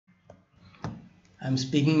I'm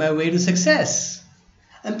speaking my way to success.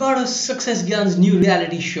 I'm part of Success Gyan's new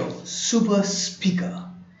reality show, Super Speaker.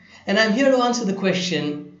 And I'm here to answer the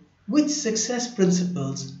question, which success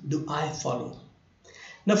principles do I follow?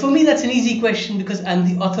 Now for me that's an easy question because I'm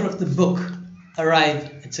the author of the book,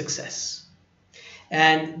 Arrive at Success.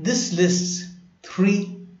 And this lists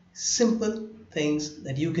 3 simple things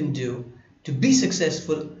that you can do to be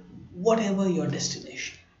successful, whatever your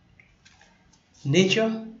destination.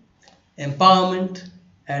 Nature, empowerment,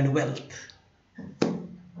 and wealth.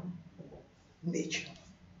 Nature.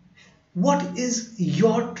 What is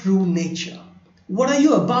your true nature? What are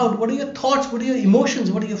you about? What are your thoughts? What are your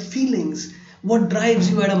emotions? What are your feelings? What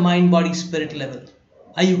drives you at a mind, body, spirit level?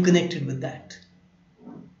 Are you connected with that?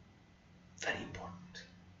 Very important.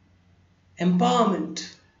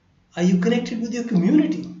 Empowerment. Are you connected with your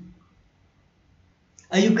community?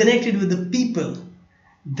 Are you connected with the people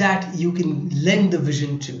that you can lend the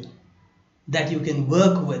vision to, that you can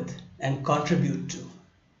work with and contribute to?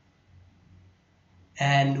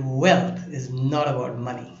 And wealth is not about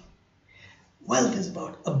money. Wealth is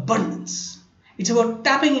about abundance. It's about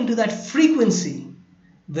tapping into that frequency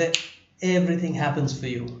where everything happens for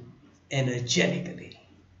you energetically.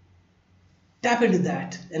 Tap into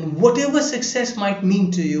that, and whatever success might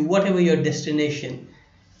mean to you, whatever your destination,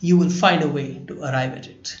 you will find a way to arrive at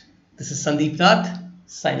it. This is Sandeep Nath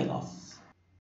signing off.